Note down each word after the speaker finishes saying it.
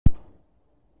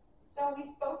when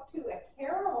we spoke to a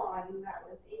Caroline that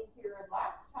was in here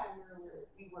last time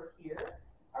we were here.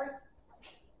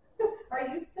 Are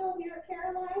you still here,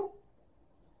 Caroline?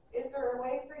 Is there a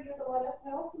way for you to let us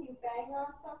know? Can you bang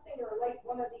on something or light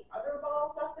one of the other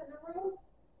balls up in the room?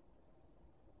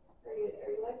 Are you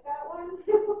like that one?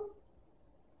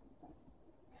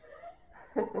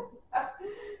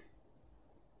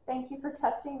 Thank you for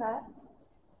touching that.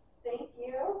 Thank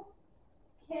you.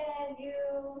 Can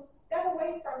you step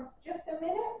away from just a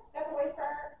minute? Step away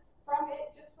from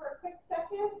it just for a quick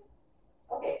second?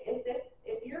 Okay,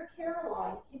 if you're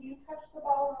Caroline, can you touch the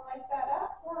ball and light that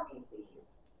up for me, please?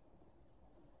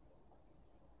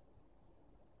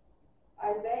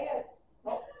 Isaiah.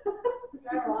 Oh.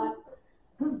 Caroline.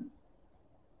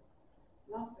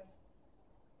 Must be.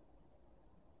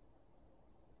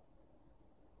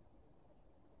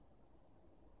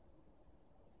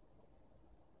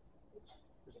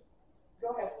 Go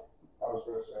ahead. I was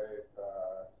going to say,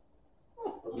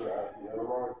 was it the other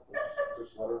one?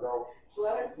 Just let her go.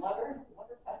 Let her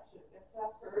touch it if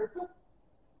that's her.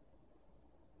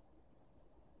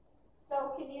 So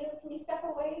can you step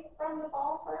away from the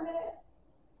ball for a minute,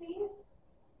 please?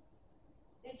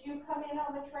 Did you come in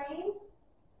on the train?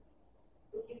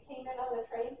 If you came in on the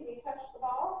train, can you touch the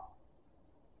ball?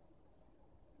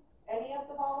 Any of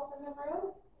the balls in the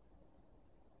room?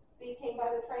 So you came by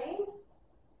the train?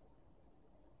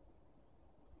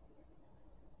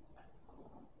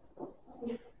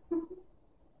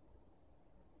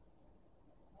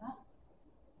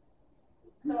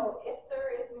 So if there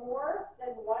is more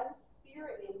than one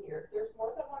spirit in here, if there's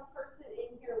more than one person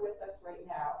in here with us right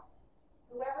now,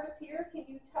 whoever's here, can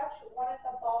you touch one of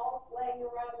the balls laying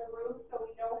around the room so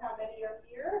we know how many are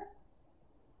here?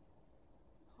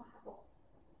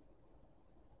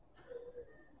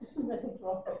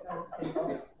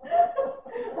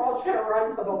 We're all trying to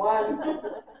run to the one.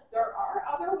 There are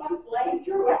other ones laying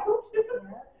throughout.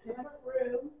 Different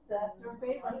rooms. That's her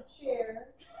favorite chair.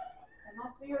 That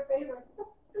must be her favorite.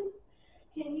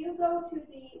 Can you go to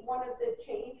one of the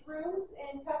change rooms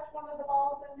and touch one of the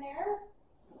balls in there?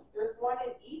 There's one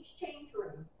in each change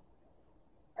room.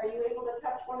 Are you able to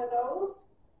touch one of those?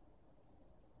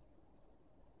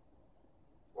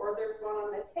 Or there's one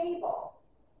on the table,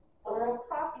 or a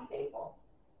coffee table.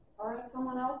 Or if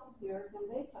someone else is here, can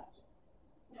they touch it?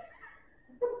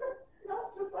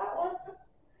 No, just that one.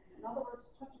 In other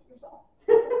words, touch it yourself.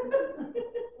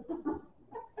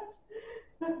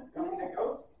 Got me a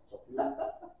ghost.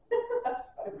 That's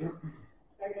funny.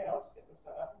 Okay, I'll just get this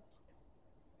set up.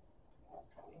 That's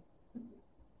funny.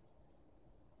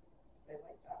 They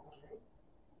like that one, right?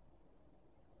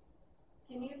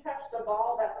 Can you touch the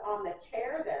ball that's on the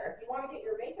chair there? If you want to get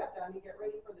your makeup done and get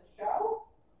ready for the show,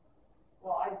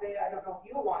 well, Isaiah, I don't know if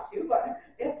you want to, but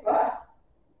if,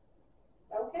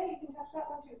 okay, you can touch that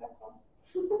one too, that's fine.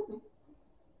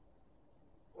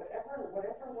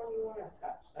 whatever one you want to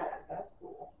touch, that's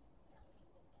cool.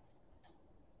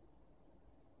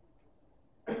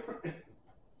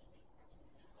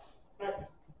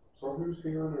 So who's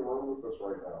here in the room with us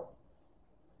right now?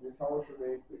 Can you tell us your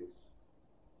name, please?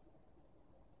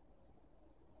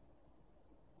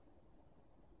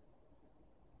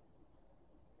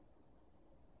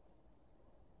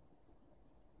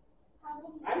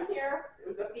 I'm here. It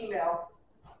was a female.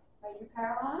 Are you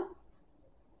Caroline?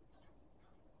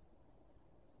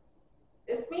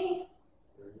 It's me.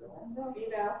 There you go.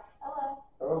 Female. Hello.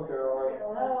 Hello, Caroline.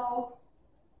 Hello.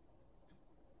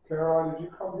 Caroline, did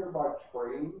you come here by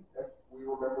train, if we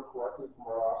remember correctly from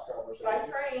our last conversation? By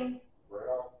train. Right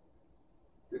on.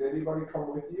 Did anybody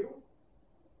come with you?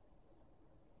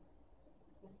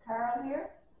 Is Carol here?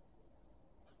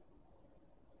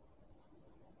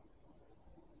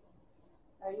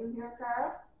 Are you here,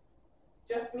 Carol?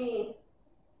 Just me.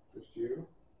 Just you?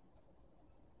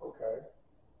 Okay.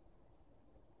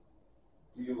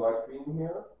 Do you like being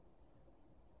here?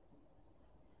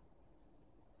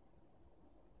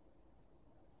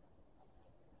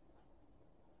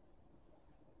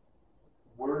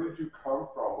 Where did you come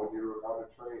from when you were on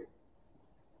the train?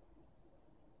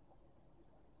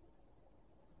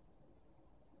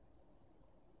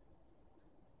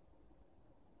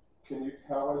 Can you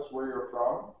tell us where you're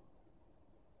from?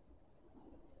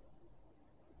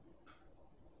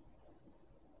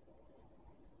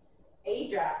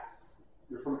 Ajax.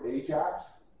 You're from Ajax?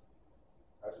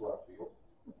 That's left field.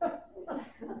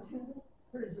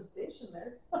 There's a station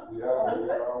there. Yeah, there Is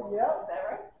you it? go. Yep. Is that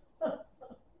right?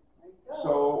 There you go.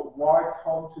 So why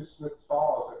come to Smiths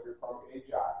Falls if you're from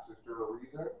Ajax? Is there a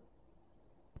reason?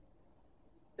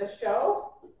 The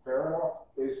show? Fair enough.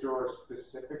 Is there a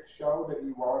specific show that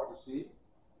you wanted to see?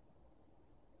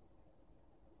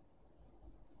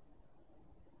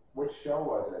 Which show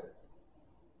was it?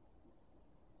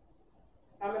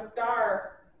 I'm a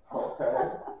star. Okay.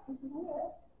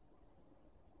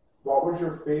 What was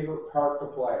your favorite part to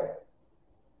play?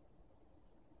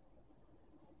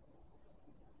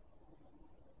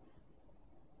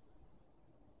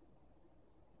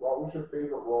 What was your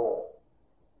favorite role?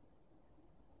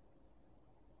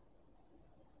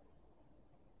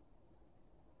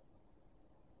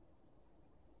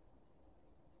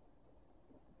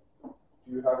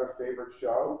 Do you have a favorite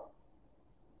show?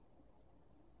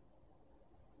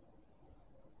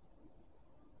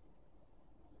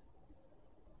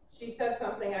 She said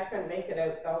something, I couldn't make it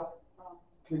out though.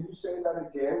 Can you say that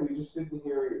again? We just didn't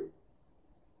hear you.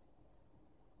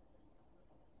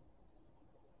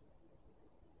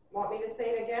 Want me to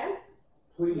say it again?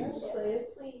 Please.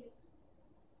 Please.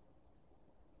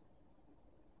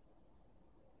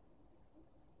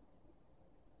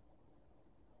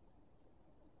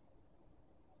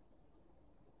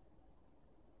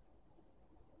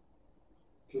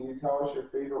 Can you tell us your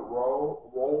favorite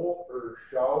role or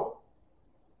show?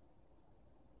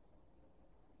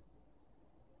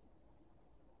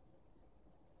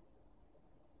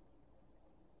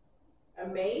 A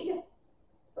maid?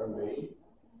 A maid?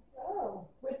 Oh,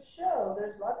 which show?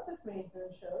 There's lots of maids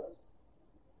in shows.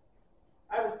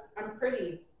 I'm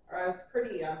pretty.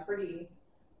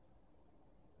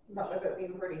 Something about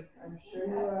being pretty. I'm sure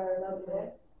you are lovely.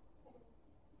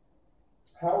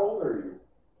 How old are you?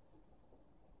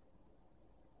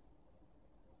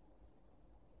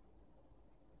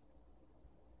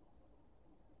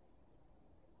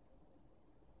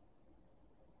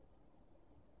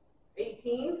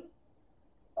 $18?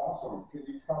 Awesome. Can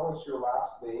you tell us your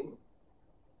last name?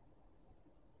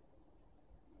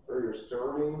 Or your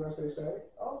surname, as they say?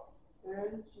 Oh, she's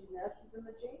in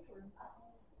the change room.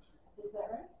 Is that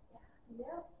right?